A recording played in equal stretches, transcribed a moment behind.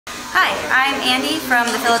Hi, I'm Andy from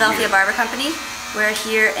the Philadelphia Barber Company. We're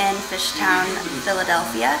here in Fishtown,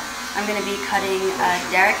 Philadelphia. I'm going to be cutting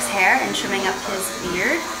Derek's hair and trimming up his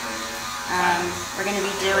beard. We're going to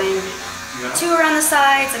be doing 2 around the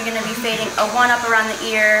sides. I'm going to be fading a 1 up around the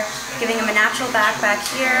ear, giving him a natural back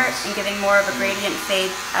here, and giving more of a gradient fade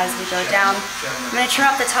as we go down. I'm going to trim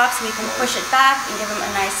up the top so we can push it back and give him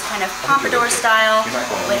a nice kind of pompadour style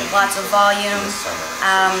with lots of volume.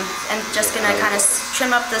 I'm just going to kind of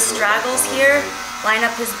trim up the straggles here, line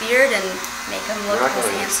up his beard, and make him look as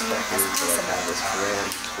handsome as possible.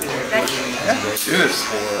 Ready? Yeah.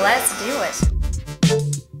 Let's do it.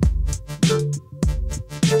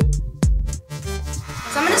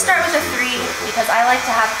 So I'm going to start with a 3 because I like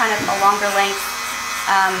to have kind of a longer length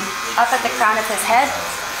up at the crown of his head,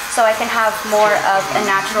 so I can have more of a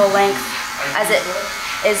natural length as it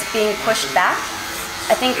is being pushed back.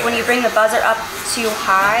 I think when you bring the buzzer up too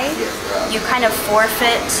high, you kind of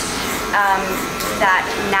forfeit that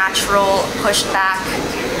natural pushed back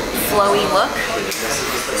flowy look.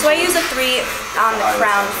 So I use a 3 on the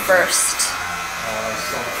crown first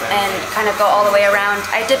and kind of go all the way around.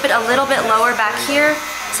 I dip it a little bit lower back here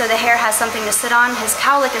so the hair has something to sit on. His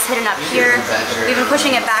cowlick is hidden up here. We've been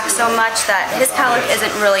pushing it back so much that his cowlick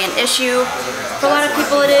isn't really an issue. For a lot of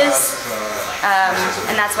people it is,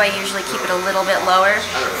 and that's why I usually keep it a little bit lower.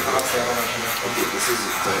 So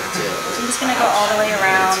I'm just going to go all the way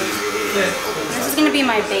around. This is going to be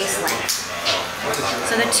my base length.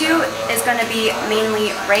 So the 2 is going to be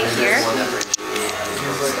mainly right here.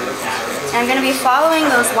 And I'm going to be following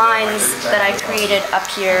those lines that I created up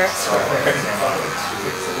here,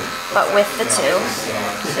 but with the 2.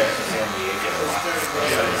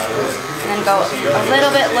 And then go a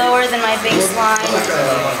little bit lower than my baseline,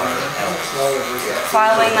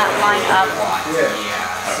 following that line up.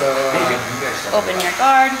 Open your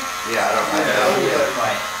guard.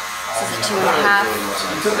 This is a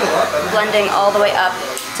 2.5. Blending all the way up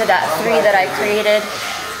to that 3 that I created.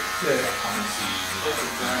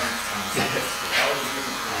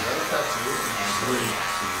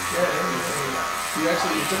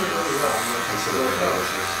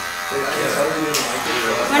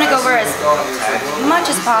 I'm going to go over as much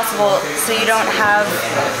as possible so you don't have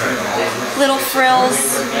little frills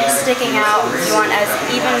sticking out. You want as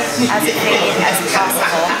even as fade as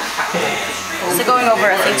possible. So going over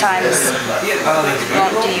a few times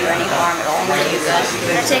won't do you any harm, it'll only do you good.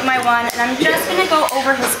 I'm going to take my 1 and I'm just going to go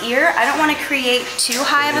over his ear. I don't want to create too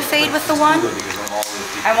high of a fade with the 1.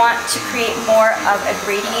 I want to create more of a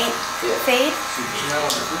gradient fade.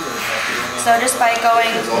 So just by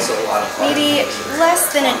going maybe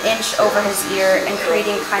less than an inch over his ear and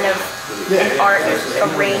creating kind of an arc, a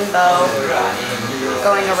rainbow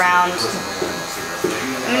going around.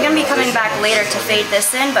 I'm going to be coming back later to fade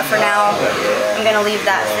this in, but for now I'm going to leave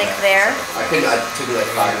that thick there.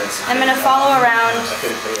 I'm going to follow around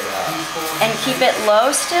and keep it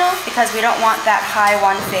low still because we don't want that high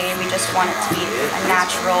 1 fade. We just want it to be a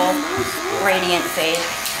natural gradient fade.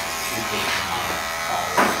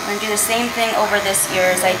 I'm going to do the same thing over this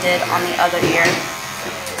ear as I did on the other ear.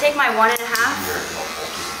 Take my 1.5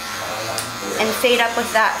 and fade up with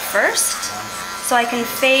that first. So I can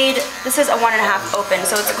fade, this is a 1.5 open,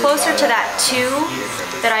 so it's closer to that 2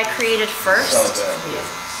 that I created first.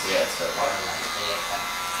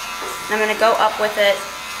 And I'm going to go up with it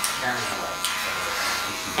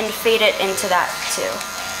and fade it into that 2.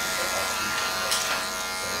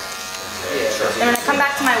 I'm going to come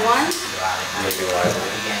back to my 1,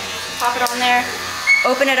 pop it on there,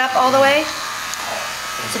 open it up all the way.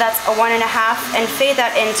 So that's a 1.5 and fade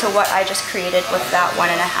that into what I just created with that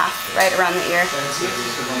 1.5 right around the ear.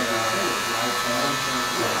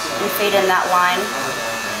 And fade in that line.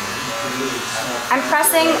 I'm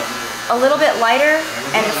pressing a little bit lighter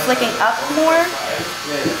and flicking up more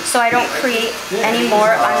so I don't create any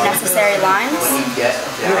more unnecessary lines.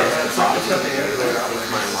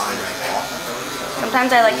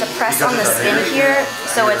 Sometimes I like to press on the skin here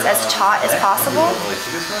so it's as taut as possible.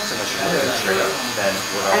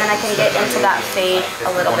 And then I can get into that fade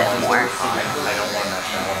a little bit more.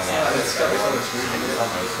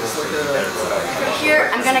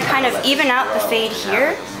 Here, I'm going to kind of even out the fade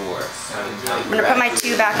here. I'm going to put my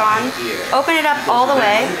 2 back on, open it up all the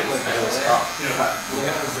way,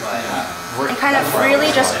 and kind of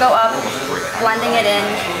really just go up, blending it in.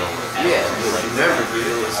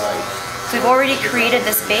 So we've already created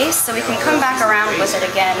this base, so we can come back around with it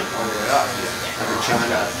again.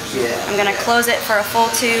 I'm going to close it for a full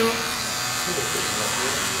 2.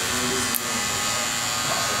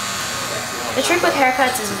 The trick with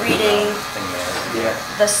haircuts is reading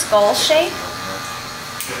the skull shape.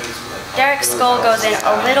 Derek's skull goes in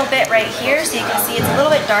a little bit right here, so you can see it's a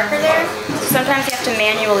little bit darker there. Sometimes you have to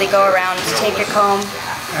manually go around to take your comb.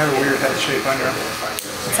 I have a weird head shape on you.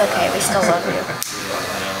 It's okay, we still love you.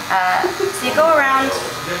 So you go around,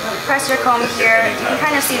 press your comb here. You can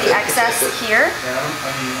kind of see the excess here.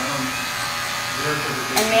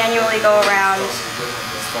 And manually go around.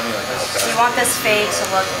 So you want this fade to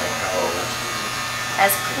look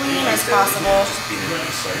as clean as possible.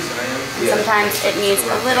 And sometimes it needs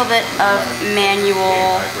a little bit of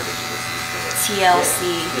manual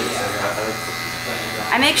TLC.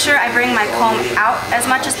 I make sure I bring my comb out as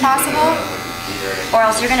much as possible, or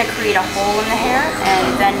else you're going to create a hole in the hair,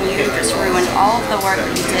 and then you just ruined all of the work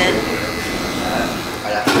that you did.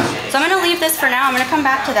 So I'm going to leave this for now. I'm going to come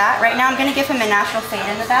back to that. Right now I'm going to give him a natural fade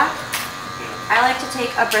in the back. I like to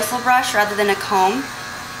take a bristle brush rather than a comb.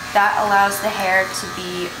 That allows the hair to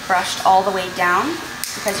be brushed all the way down,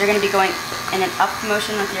 because you're going to be going in an up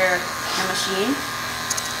motion with your machine.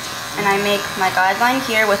 And I make my guideline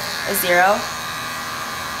here with a 0.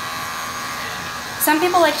 Some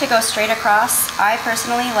people like to go straight across. I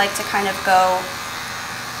personally like to kind of go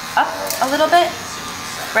up a little bit,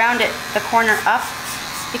 round it the corner up,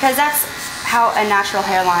 because that's how a natural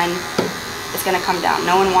hairline is going to come down.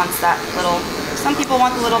 No one wants that little, some people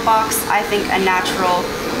want the little box. I think a natural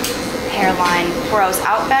hairline grows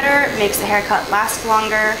out better, makes the haircut last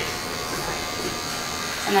longer.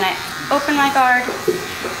 And then I open my guard,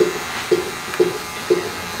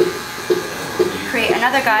 create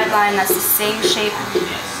another guideline that's the same shape,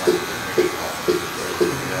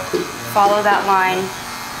 follow that line,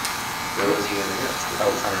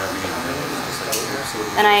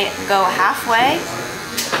 then I go halfway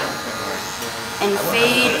and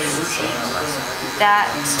fade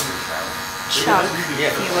that chunk,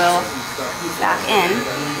 if you will, back in.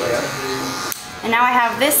 And now I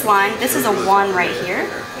have this line. This is a 1 right here.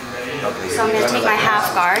 So I'm going to take my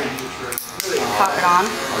half guard, pop it on,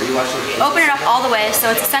 open it up all the way, so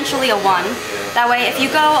it's essentially a 1. That way, if you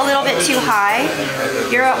go a little bit too high,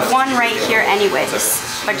 you're at 1 right here anyways,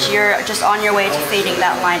 but you're just on your way to fading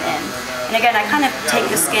that line in. And again, I kind of take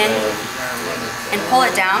the skin and pull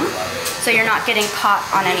it down, so you're not getting caught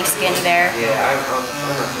on any skin there.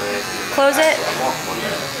 Close it,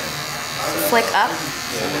 flick up,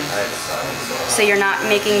 so you're not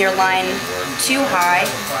making your line too high,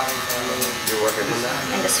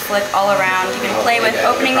 and just flick all around. You can play with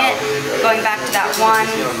opening it, going back to that 1.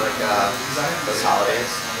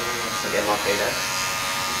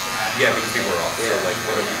 Yeah, because people are off. So like,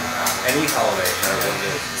 any holiday.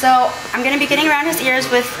 So I'm going to be getting around his ears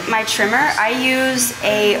with my trimmer. I use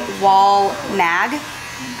a wall mag.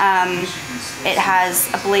 It has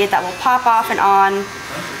a blade that will pop off and on,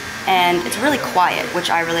 and it's really quiet, which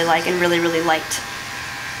I really like and really liked.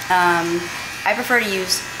 I prefer to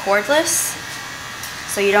use cordless,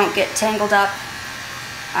 so you don't get tangled up.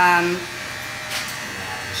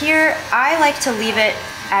 Here, I like to leave it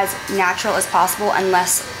as natural as possible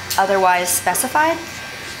unless otherwise specified.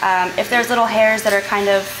 If there's little hairs that are kind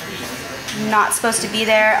of not supposed to be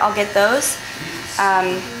there, I'll get those.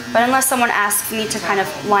 But unless someone asks me to kind of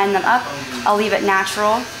line them up, I'll leave it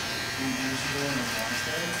natural.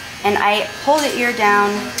 And I pull the ear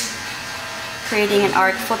down, creating an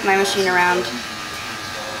arc, flip my machine around.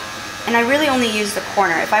 And I really only use the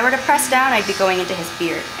corner. If I were to press down, I'd be going into his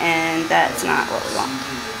beard, and that's not what we want.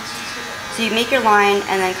 So you make your line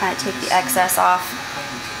and then kind of take the excess off.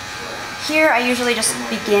 Here, I usually just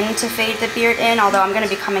begin to fade the beard in, although I'm going to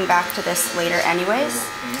be coming back to this later anyways.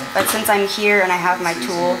 But since I'm here and I have my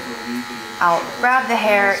tool, I'll grab the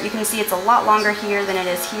hair. You can see it's a lot longer here than it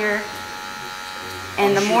is here.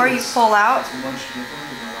 And the more you pull out,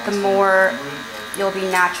 the more you'll be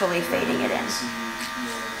naturally fading it in.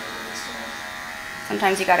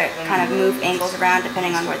 Sometimes you gotta kind of move angles around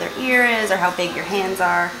depending on where their ear is or how big your hands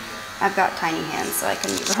are. I've got tiny hands, so I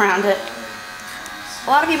can move around it. A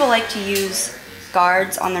lot of people like to use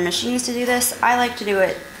guards on their machines to do this. I like to do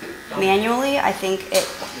it manually. I think it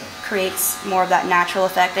creates more of that natural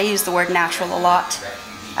effect. I use the word natural a lot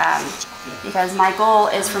because my goal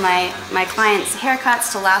is for my clients'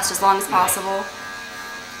 haircuts to last as long as possible,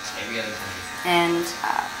 and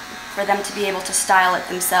for them to be able to style it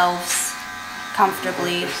themselves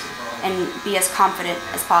comfortably and be as confident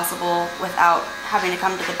as possible without having to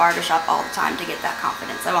come to the barbershop all the time to get that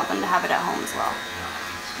confidence. I want them to have it at home as well.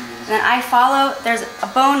 And then I follow, there's a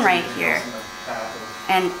bone right here,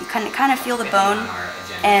 and you can kind of feel the bone,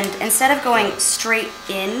 and instead of going straight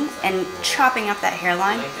in and chopping up that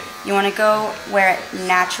hairline, you want to go where it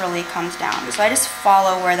naturally comes down. So I just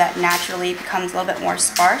follow where that naturally becomes a little bit more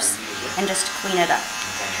sparse and just clean it up.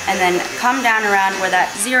 and then come down around where that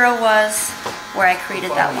 0 was, where I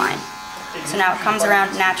created that line. So now it comes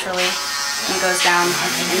around naturally and goes down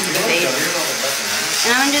into the fade.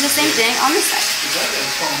 And I'm going to do the same thing on this side.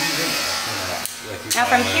 Now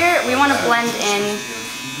from here, we want to blend in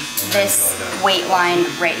this weight line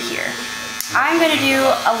right here. I'm going to do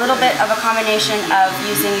a little bit of a combination of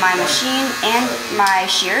using my machine and my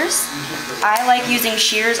shears. I like using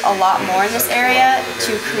shears a lot more in this area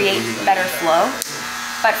to create better flow.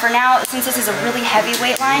 But for now, since this is a really heavy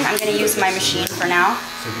weight line, I'm going to use my machine for now.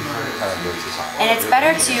 And it's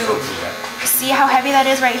better to see how heavy that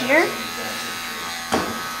is right here.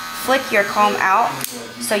 Flick your comb out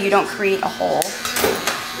so you don't create a hole.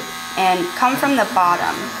 And come from the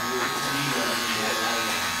bottom.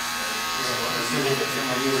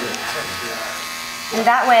 And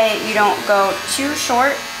that way you don't go too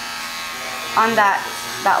short on that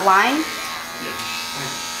line.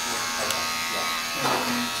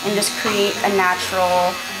 And just create a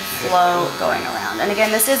natural flow going around. And again,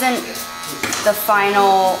 this isn't the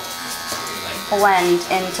final blend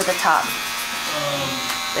into the top.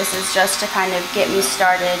 This is just to kind of get me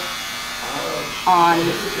started on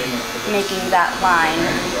making that line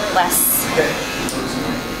less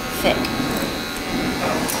thick.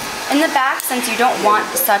 In the back, since you don't want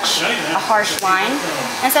such a harsh line,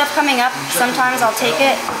 instead of coming up, sometimes I'll take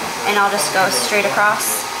it and I'll just go straight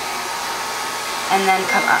across and then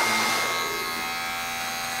come up.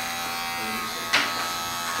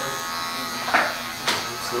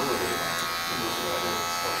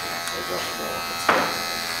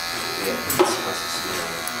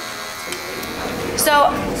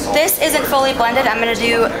 So this isn't fully blended. I'm going to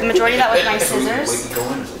do the majority of that with my scissors,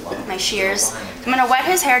 my shears. I'm going to wet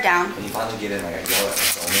his hair down.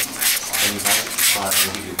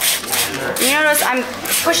 You notice I'm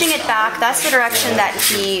pushing it back. That's the direction that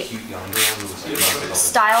he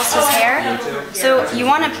styles his hair. So you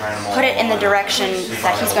want to put it in the direction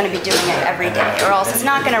that he's going to be doing it every day, or else it's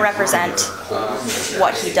not going to represent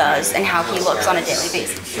what he does and how he looks on a daily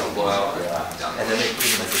basis.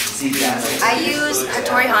 I use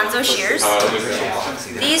Hattori Hanzo shears.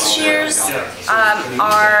 These shears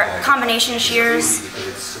are combination shears.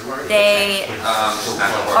 They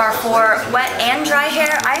are for wet and dry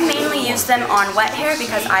hair. I mainly use them on wet hair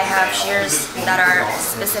because I have shears that are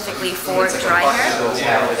specifically for dry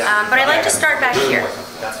hair. But I like to start back here.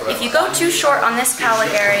 If you go too short on this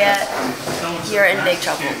cowlick area, you're in big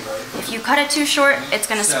trouble. If you cut it too short, it's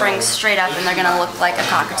going to spring straight up and they're going to look like a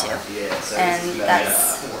cockatoo. And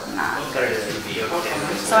that's not good.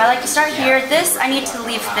 So I like to start here. This I need to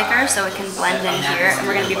leave thicker so it can blend in here, and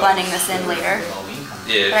we're going to be blending this in later.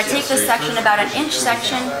 But I take this section, about an inch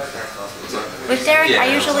section. With Derek,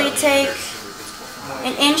 I usually take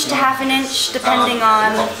an inch to half an inch, depending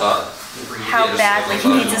on how badly he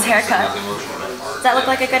needs his haircut. Does that look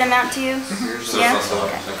like a good amount to you? Yeah?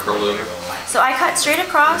 Okay. So I cut straight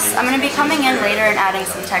across. I'm going to be coming in later and adding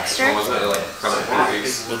some texture.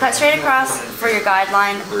 You cut straight across for your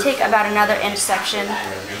guideline, take about another inch section,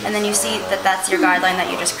 and then you see that that's your guideline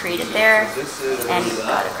that you just created there, and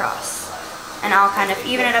cut across. And I'll kind of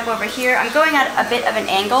even it up over here. I'm going at a bit of an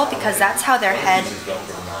angle because that's how their head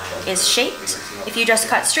is shaped. If you just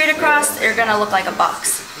cut straight across, they're going to look like a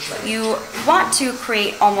box. You want to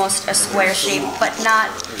create almost a square shape, but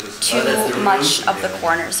not too much of the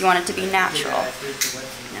corners. You want it to be natural.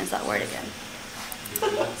 There's that word again.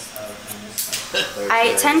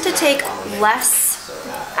 I tend to take less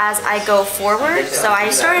as I go forward. So I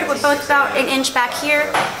started with about an inch back here,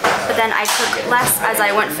 but then I took less as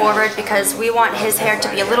I went forward because we want his hair to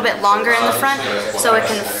be a little bit longer in the front so it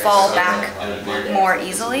can fall back more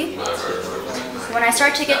easily. When I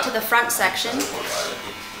start to get to the front section,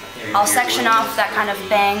 I'll section off that kind of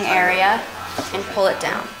bang area and pull it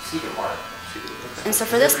down. And so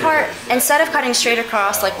for this part, instead of cutting straight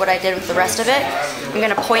across like what I did with the rest of it, I'm going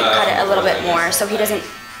to point cut it a little bit more so he doesn't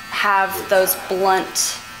have those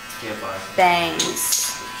blunt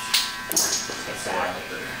bangs.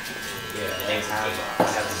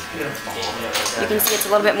 You can see it's a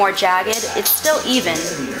little bit more jagged. It's still even,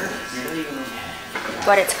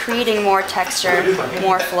 but it's creating more texture,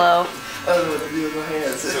 more flow.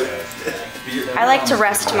 I like to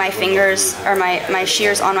rest my fingers, or my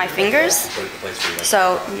shears on my fingers.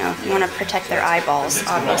 So, you know, you want to protect their eyeballs,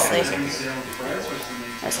 obviously.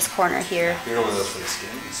 There's this corner here.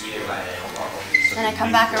 Then I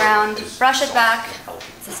come back around, brush it back.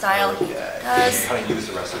 It's the style he does.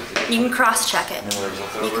 You can cross-check it.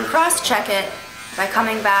 You can cross-check it by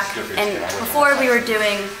coming back. And before we were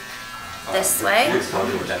doing this way. And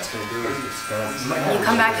you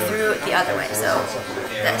come back through the other way. So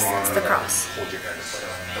this is the cross.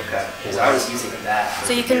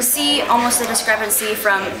 So you can see almost the discrepancy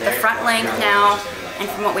from the front length now and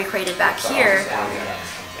from what we created back here.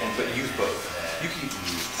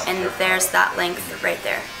 And there's that length right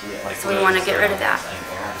there. So we want to get rid of that.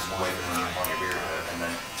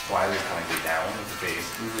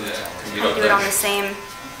 And do it on the same,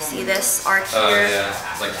 see this arc here,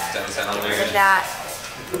 get rid of that.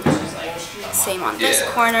 Same on this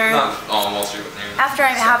corner. After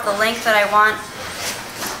I have the length that I want,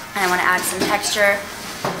 and I want to add some texture,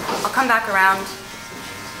 I'll come back around.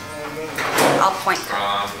 I'll point through.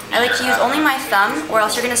 I like to use only my thumb, or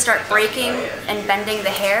else you're going to start breaking and bending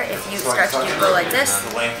the hair if you start to go like this.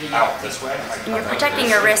 And you're protecting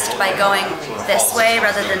your wrist by going this way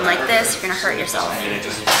rather than like this. You're going to hurt yourself.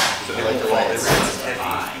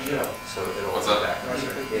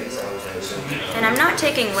 And I'm not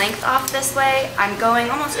taking length off this way. I'm going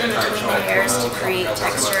almost in between the hairs to create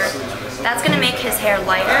texture. That's going to make his hair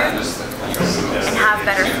lighter and have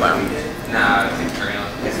better flow.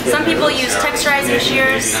 Some people use texturizing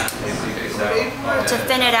shears to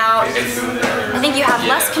thin it out. I think you have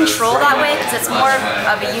less control that way because it's more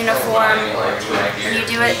of a uniform when you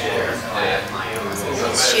do it.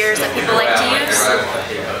 Shears that people like to use,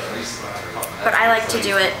 but I like to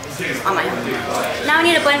do it on my own. Now I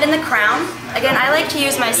need to blend in the crown. Again, I like to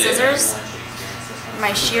use my scissors,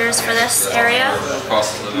 my shears for this area.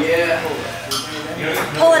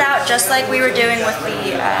 Pull it out just like we were doing with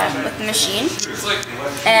the machine.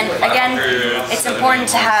 And again, it's important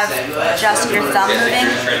to have just your thumb moving.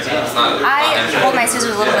 I hold my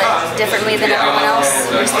scissors a little bit differently than everyone else.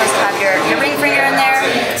 You're supposed to have your ring finger in there.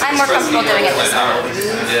 I'm more comfortable doing it this way.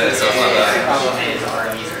 Yeah, so it's not bad.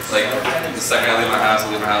 Like, the second I leave my house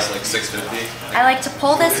at like 6:50. I like to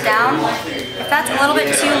pull this down. If that's a little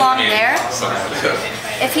bit too long there,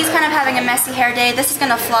 if he's kind of having a messy hair day, this is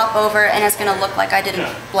going to flop over and it's going to look like I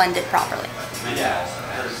didn't blend it properly.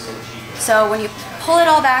 So when you pull it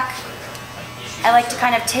all back, I like to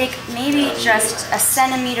kind of take maybe just a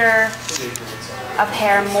centimeter of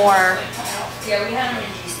hair more,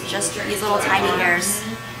 just these little tiny hairs,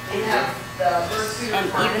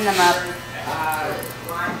 and even them up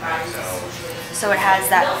so it has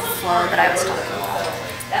that flow that I was talking about.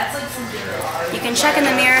 You can check in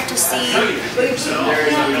the mirror to see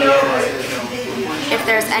if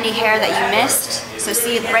there's any hair that you missed. So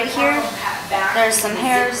see right here, there's some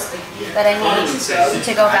hairs that I need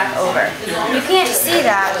to go back over. You can't see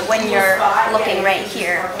that when you're looking right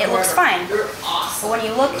here. It looks fine. But when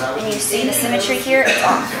you look and you see the symmetry here, it's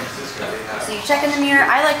off. So you check in the mirror.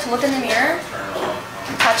 I like to look in the mirror,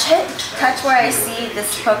 touch it, touch where I see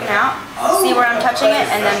this poking out, see where I'm touching it,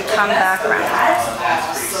 and then come back around.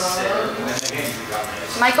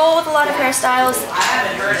 My goal with a lot of hairstyles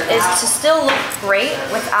is to still look great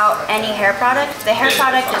without any hair product. The hair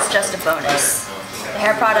product is just a bonus. The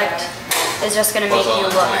hair product is just going to make you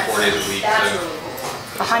look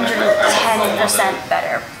 110%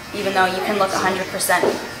 better, even though you can look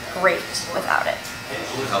 100% great without it.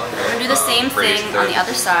 We're going to do the same thing on the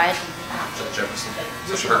other side.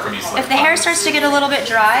 If the hair starts to get a little bit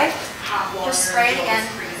dry, just spray it again.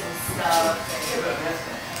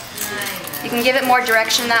 You can give it more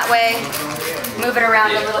direction that way, move it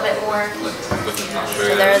around a little bit more.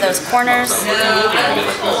 So there are those corners.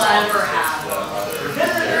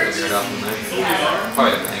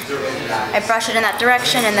 I brush it in that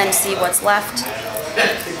direction and then see what's left.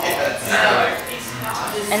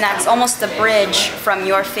 And that's almost the bridge from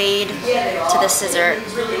your fade to the scissor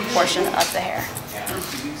portion of the hair,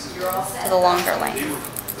 to the longer length.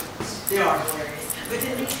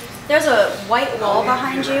 There's a white wall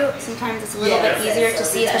behind you. Sometimes it's a little bit easier to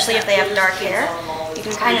see, especially if they have dark hair. You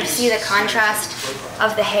can kind of see the contrast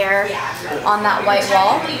of the hair on that white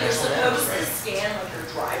wall.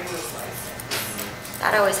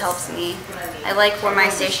 That always helps me. I like where my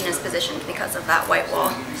station is positioned because of that white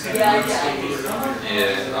wall.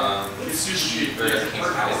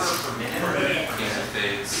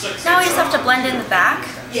 Now we just have to blend in the back.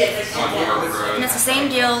 And it's the same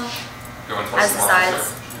deal as the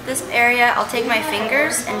sides. This area, I'll take my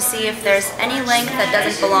fingers and see if there's any length that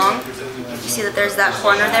doesn't belong. You see that there's that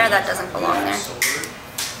corner there that doesn't belong there.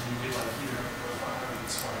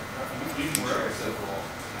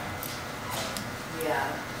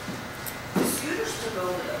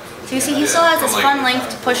 So you see he still has this fun length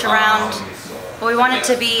to push around, but we want it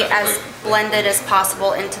to be as blended as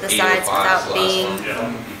possible into the sides without being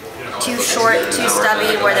too short, too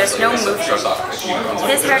stubby, where there's no movement.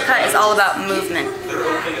 His haircut is all about movement.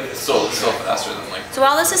 So faster than like. So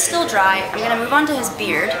while this is still dry, I'm gonna move on to his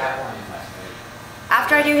beard.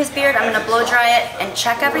 After I do his beard, I'm gonna blow dry it and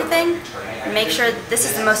check everything and make sure this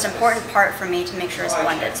is the most important part for me to make sure it's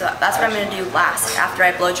blended. So that's what I'm gonna do last after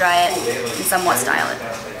I blow dry it and somewhat style it.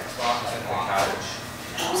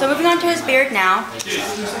 So moving on to his beard now,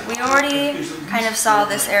 we already kind of saw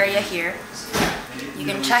this area here. You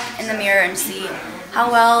can check in the mirror and see how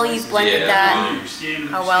well you've blended that,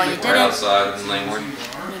 how well you did it. Outside in Langford.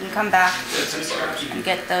 You can come back and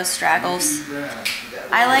get those straggles.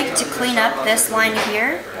 I like to clean up this line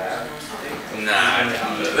here.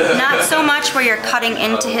 Not so much where you're cutting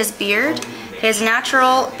into his beard. His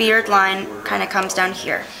natural beard line kind of comes down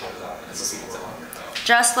here.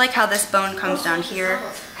 Just like how this bone comes down here.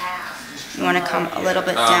 You want to come a little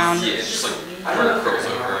bit down. Yeah, it's just like where it curls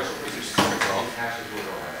over.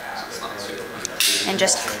 And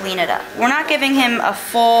just clean it up. We're not giving him a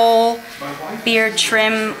full beard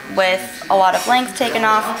trim with a lot of length taken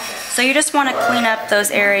off. So you just want to clean up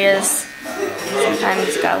those areas. Sometimes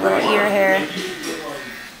he's got a little ear hair.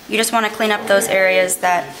 You just want to clean up those areas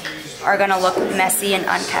that are going to look messy and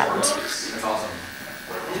unkept.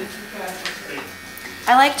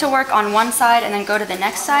 I like to work on one side and then go to the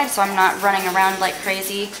next side so I'm not running around like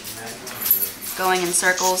crazy, going in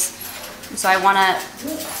circles. So I want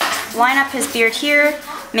to line up his beard here,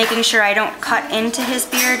 making sure I don't cut into his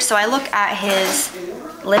beard. So I look at his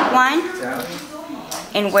lip line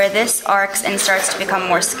and where this arcs and starts to become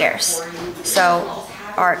more scarce. So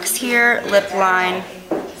arcs here, lip line,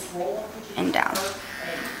 and down.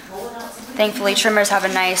 Thankfully, trimmers have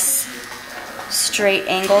a nice straight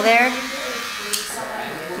angle there.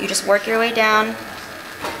 You just work your way down,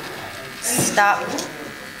 stop.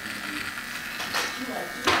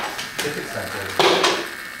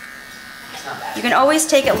 You can always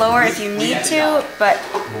take it lower if you need to, but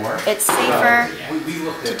it's safer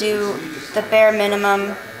to do the bare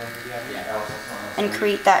minimum and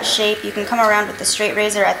create that shape. You can come around with the straight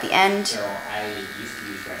razor at the end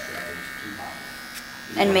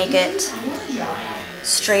and make it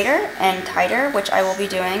straighter and tighter, which I will be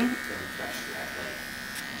doing.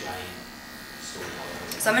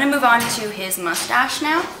 So I'm going to move on to his mustache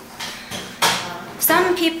now.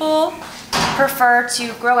 Some people prefer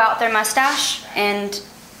to grow out their mustache and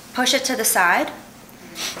push it to the side.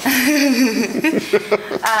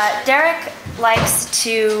 Derek likes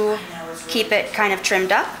to keep it kind of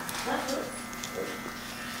trimmed up.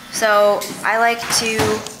 So I like to,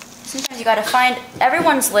 sometimes you gotta find,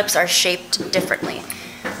 everyone's lips are shaped differently.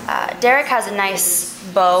 Derek has a nice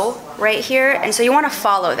bow right here, and so you want to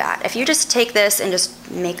follow that. If you just take this and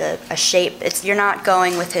just make a shape, you're not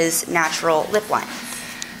going with his natural lip line.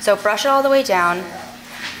 So brush it all the way down.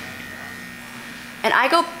 And I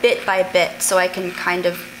go bit by bit so I can kind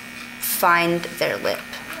of find their lip.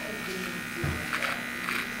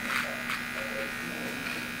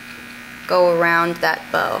 Go around that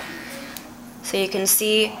bow. So you can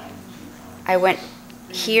see I went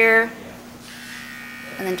here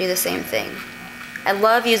and then do the same thing. I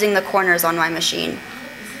love using the corners on my machine.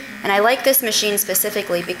 And I like this machine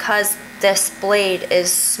specifically because this blade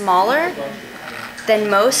is smaller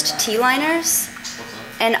than most T-liners.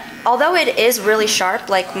 And although it is really sharp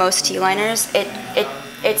like most T-liners,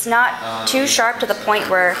 it's not too sharp to the point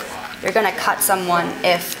where you're gonna cut someone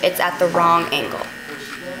if it's at the wrong angle.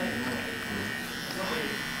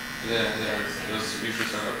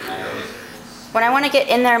 When I want to get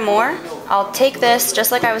in there more, I'll take this, just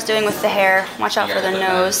like I was doing with the hair, watch out for the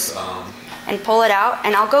nose, and pull it out,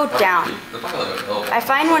 and I'll go down. I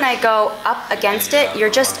find when I go up against it, you're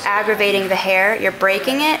just aggravating the hair, you're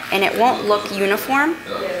breaking it, and it won't look uniform.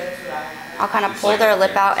 I'll kind of pull their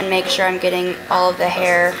lip out and make sure I'm getting all of the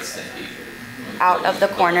hair out of the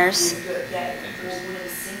corners.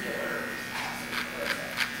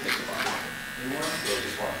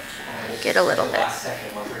 Get a little bit.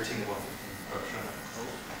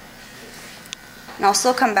 And I'll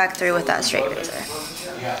still come back through with that straight razor.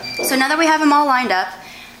 So now that we have them all lined up,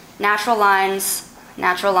 natural lines,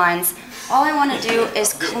 all I want to do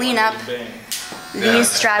is clean up these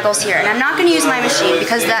straggles here. And I'm not going to use my machine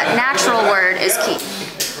because that natural word is key.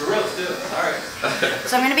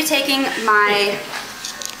 So I'm going to be taking my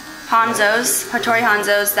Hanzos, Hattori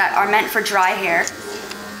Hanzos that are meant for dry hair.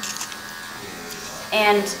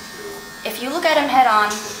 And if you look at them head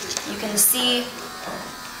on, you can see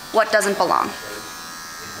what doesn't belong.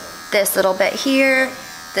 This little bit here,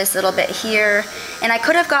 this little bit here. And I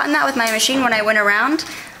could have gotten that with my machine when I went around,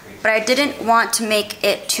 but I didn't want to make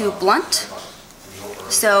it too blunt.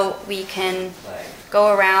 So we can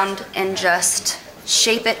go around and just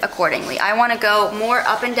shape it accordingly. I want to go more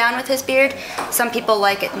up and down with his beard. Some people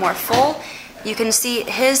like it more full. You can see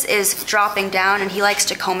his is dropping down and he likes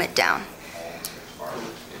to comb it down.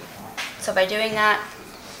 So by doing that,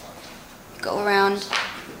 go around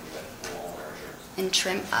and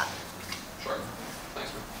trim up.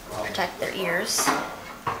 Protect their ears.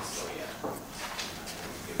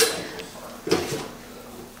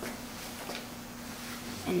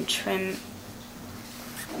 And trim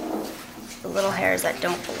the little hairs that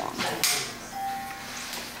don't belong.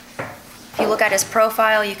 If you look at his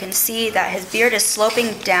profile, you can see that his beard is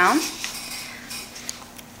sloping down.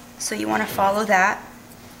 So you want to follow that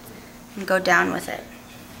and go down with it.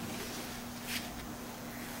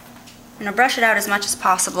 I'm going to brush it out as much as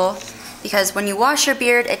possible because when you wash your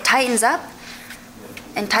beard, it tightens up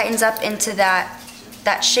and tightens up into that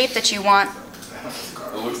shape that you want.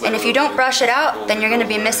 And if you don't brush it out, then you're going to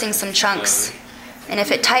be missing some chunks. And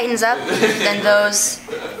if it tightens up, then those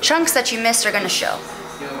chunks that you missed are going to show.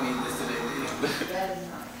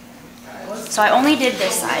 So I only did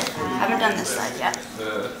this side. I haven't done this side yet.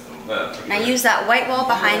 And I use that white wall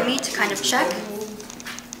behind me to kind of check.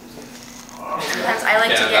 Sometimes I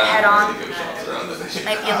like to get head on. It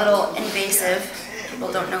might be a little invasive.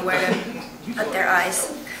 People don't know where to put their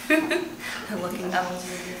eyes. They're looking up.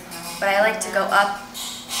 But I like to go up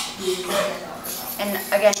and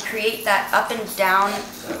again create that up and down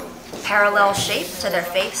parallel shape to their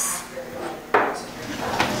face.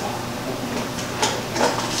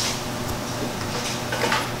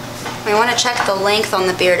 We want to check the length on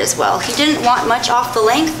the beard as well. He didn't want much off the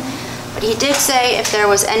length, but he did say if there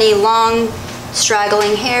was any long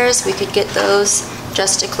straggling hairs, we could get those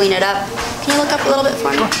just to clean it up. Can you look up a little bit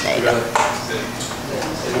for me? There you go.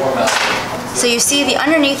 So you see the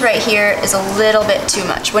underneath right here is a little bit too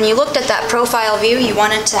much. When you looked at that profile view, you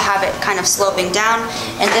wanted to have it kind of sloping down,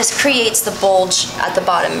 and this creates the bulge at the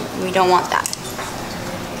bottom. We don't want that.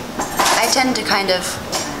 I tend to kind of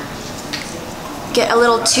get a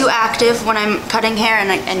little too active when I'm cutting hair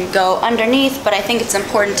and go underneath, but I think it's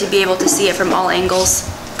important to be able to see it from all angles.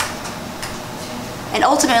 And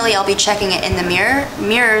ultimately, I'll be checking it in the mirror.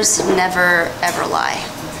 Mirrors never, ever lie.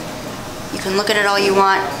 You can look at it all you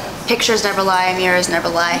want. Pictures never lie, mirrors never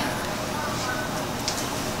lie.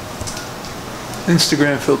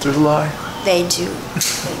 Instagram filters lie. They do.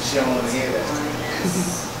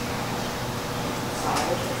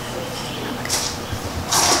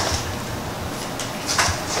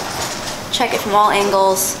 Check it from all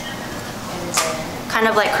angles. Kind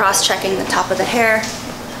of like cross-checking the top of the hair.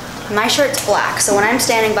 My shirt's black, so when I'm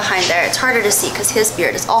standing behind there, it's harder to see because his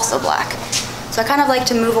beard is also black. So I kind of like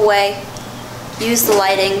to move away, use the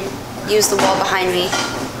lighting, use the wall behind me.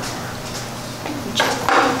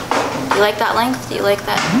 Do you like that length? Do you like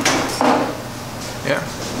that? Yeah.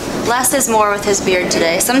 Less is more with his beard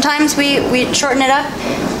today. Sometimes we shorten it up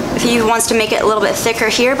if he wants to make it a little bit thicker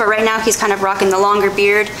here, but right now he's kind of rocking the longer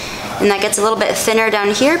beard, and that gets a little bit thinner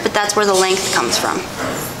down here, but that's where the length comes from.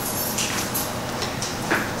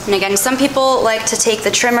 And again, some people like to take the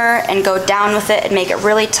trimmer and go down with it and make it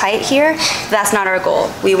really tight here. That's not our goal.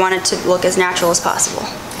 We want it to look as natural as possible.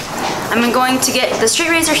 I'm going to get the straight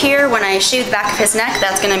razor here when I shave the back of his neck.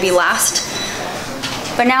 That's going to be last.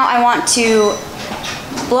 But now I want to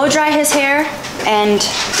blow dry his hair and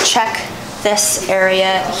check this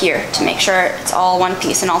area here to make sure it's all one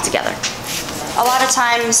piece and all together. A lot of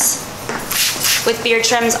times with beard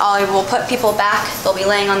trims, I will put people back, they'll be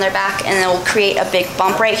laying on their back, and it will create a big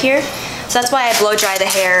bump right here. So that's why I blow dry the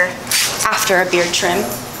hair after a beard trim.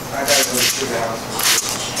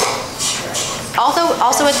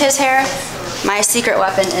 Also with his hair, my secret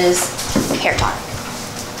weapon is hair tonic.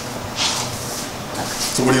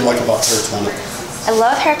 So what do you like about hair tonic? I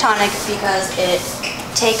love hair tonic because it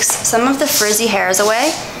takes some of the frizzy hairs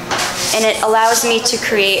away, and it allows me to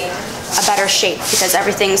create a better shape because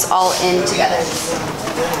everything's all in together.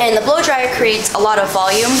 And the blow dryer creates a lot of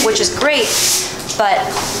volume, which is great, but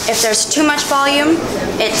if there's too much volume,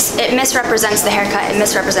 it misrepresents the haircut, it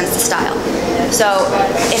misrepresents the style. So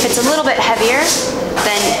if it's a little bit heavier,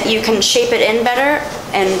 then you can shape it in better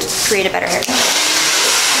and create a better haircut.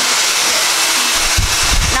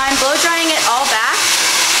 Now I'm blow drying it all back.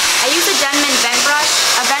 I use a Denman vent brush.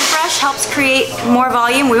 A vent brush helps create more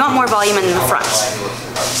volume. We want more volume in the front.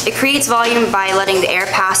 It creates volume by letting the air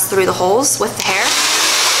pass through the holes with the hair.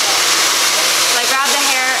 So I grab the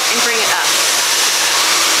hair and bring it up.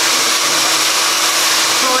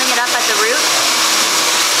 Pulling it up at the root.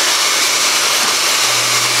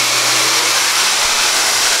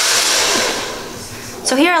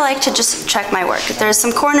 So here I like to just check my work. If there's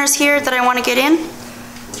some corners here that I want to get in,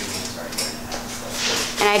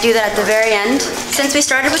 And I do that at the very end. Since we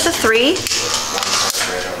started with the 3,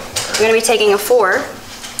 we're going to be taking a 4.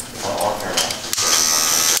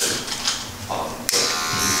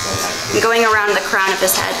 And going around the crown of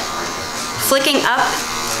his head. Flicking up,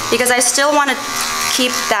 because I still want to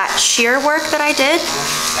keep that shear work that I did.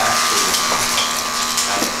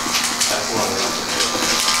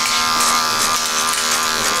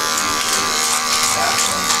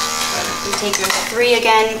 You take your 3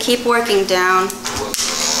 again, keep working down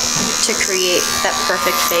to create that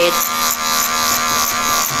perfect fade.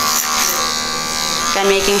 Again,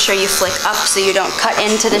 making sure you flick up so you don't cut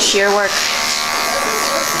into the shear work.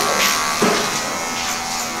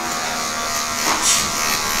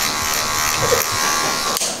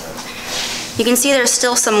 You can see there's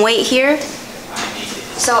still some weight here.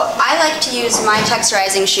 So I like to use my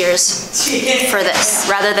texturizing shears for this,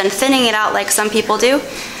 rather than thinning it out like some people do.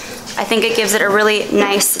 I think it gives it a really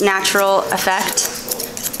nice, natural effect.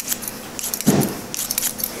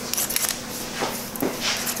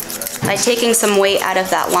 By taking some weight out of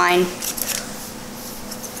that line.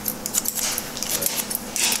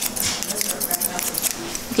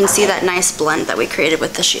 You can see that nice blend that we created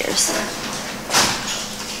with the shears.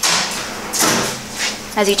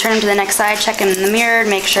 As you turn to the next side, check in the mirror,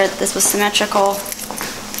 make sure that this was symmetrical.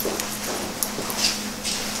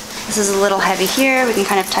 This is a little heavy here, we can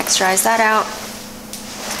kind of texturize that out.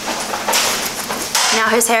 Now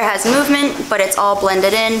his hair has movement, but it's all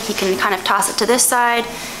blended in. He can kind of toss it to this side,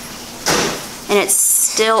 and it's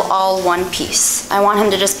still all one piece. I want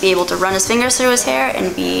him to just be able to run his fingers through his hair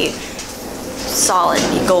and be solid,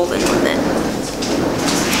 be golden with it.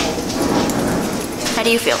 How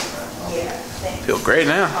do you feel? Feel great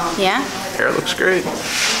now. Yeah? Hair looks great.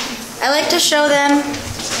 I like to show them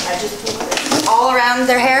all around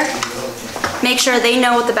their hair. Make sure they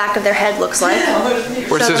know what the back of their head looks like.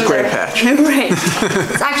 Where's this gray patch? Right.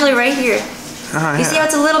 It's actually right here. Oh, You see how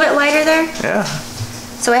it's a little bit lighter there? Yeah.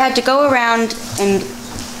 So I had to go around and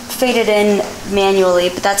fade it in manually,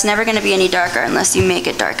 but that's never going to be any darker unless you make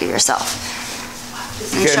it darker yourself.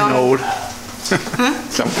 And show Getting 'em- old.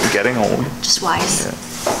 Something getting old. Just wise.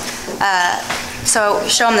 Yeah. So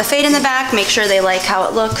show them the fade in the back, make sure they like how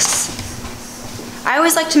it looks. I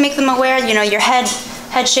always like to make them aware, you know, your head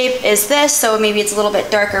shape is this, so maybe it's a little bit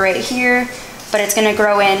darker right here, but it's gonna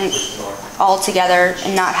grow in all together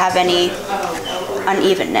and not have any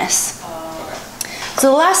unevenness. So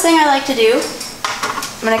the last thing I like to do,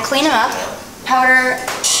 I'm gonna clean them up. Powder,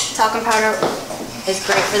 talcum powder is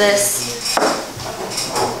great for this.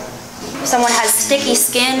 If someone has sticky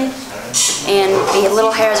skin, and the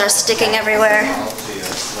little hairs are sticking everywhere,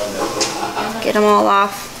 get them all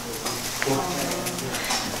off.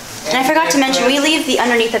 And I forgot to mention, we leave the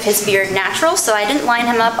underneath of his beard natural, so I didn't line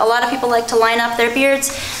him up. A lot of people like to line up their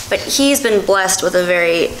beards, but he's been blessed with a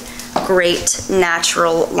very great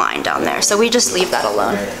natural line down there, so we just leave that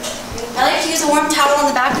alone. I like to use a warm towel on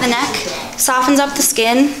the back of the neck, softens up the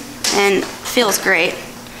skin, and feels great.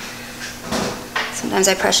 Sometimes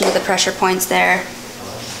I press into the pressure points there.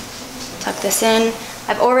 Tuck this in.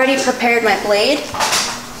 I've already prepared my blade,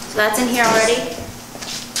 so that's in here already.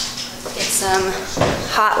 Get some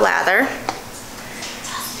hot lather.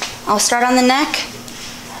 I'll start on the neck,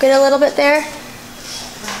 get a little bit there.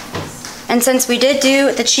 And since we did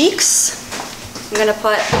do the cheeks, I'm gonna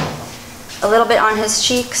put a little bit on his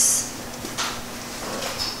cheeks.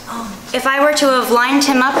 If I were to have lined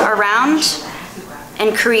him up around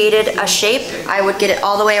and created a shape, I would get it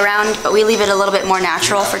all the way around, but we leave it a little bit more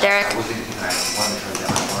natural for Derek.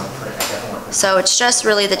 So it's just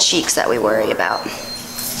really the cheeks that we worry about.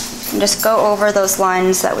 And just go over those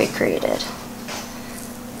lines that we created.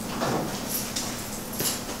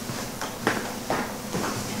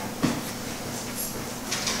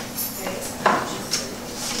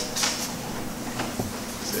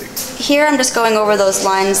 Here I'm just going over those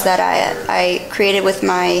lines that I created with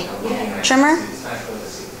my trimmer.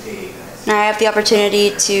 Now I have the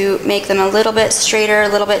opportunity to make them a little bit straighter, a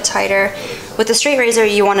little bit tighter. With the straight razor,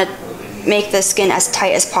 you want to make the skin as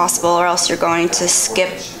tight as possible, or else you're going to skip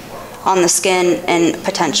on the skin and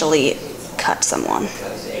potentially cut someone.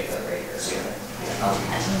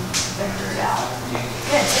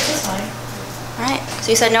 Alright, so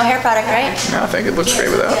you said no hair product, right? No, I think it looks great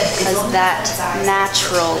without. Because that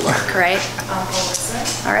natural look, right?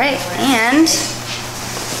 Alright, and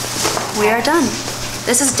we are done.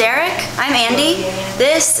 This is Derek, I'm Andy.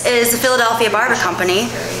 This is the Philadelphia Barber Company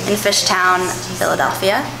in Fishtown,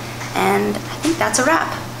 Philadelphia. And I think that's a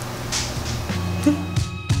wrap.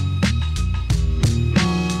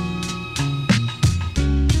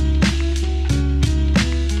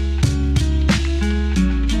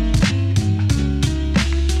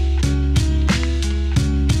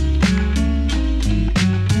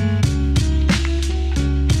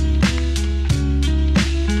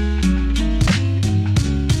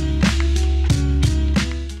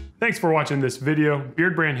 Thanks for watching this video.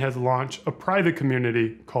 Beardbrand has launched a private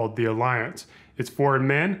community called The Alliance. It's for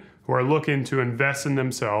men who are looking to invest in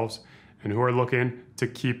themselves and who are looking to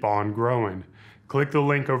keep on growing. Click the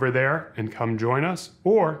link over there and come join us,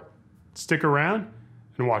 or stick around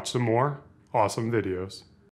and watch some more awesome videos.